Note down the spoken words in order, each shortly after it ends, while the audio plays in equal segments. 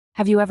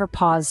Have you ever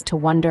paused to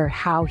wonder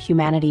how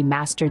humanity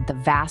mastered the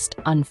vast,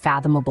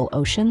 unfathomable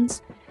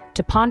oceans?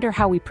 To ponder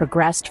how we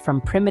progressed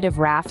from primitive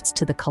rafts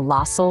to the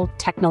colossal,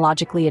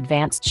 technologically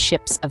advanced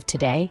ships of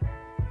today?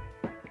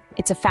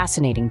 It's a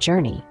fascinating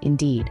journey,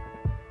 indeed.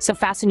 So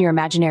fasten your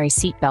imaginary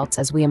seatbelts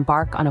as we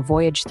embark on a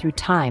voyage through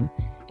time,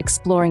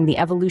 exploring the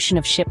evolution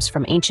of ships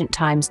from ancient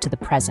times to the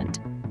present.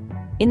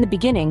 In the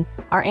beginning,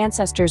 our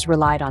ancestors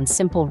relied on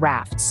simple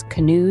rafts,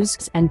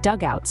 canoes, and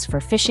dugouts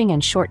for fishing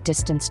and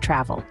short-distance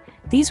travel.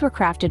 These were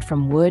crafted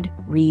from wood,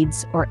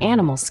 reeds, or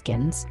animal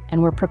skins and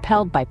were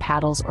propelled by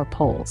paddles or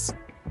poles.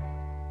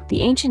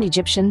 The ancient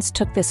Egyptians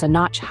took this a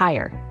notch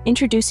higher,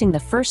 introducing the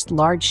first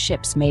large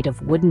ships made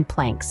of wooden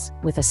planks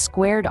with a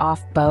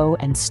squared-off bow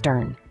and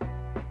stern.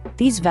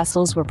 These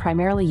vessels were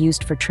primarily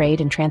used for trade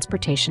and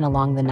transportation along the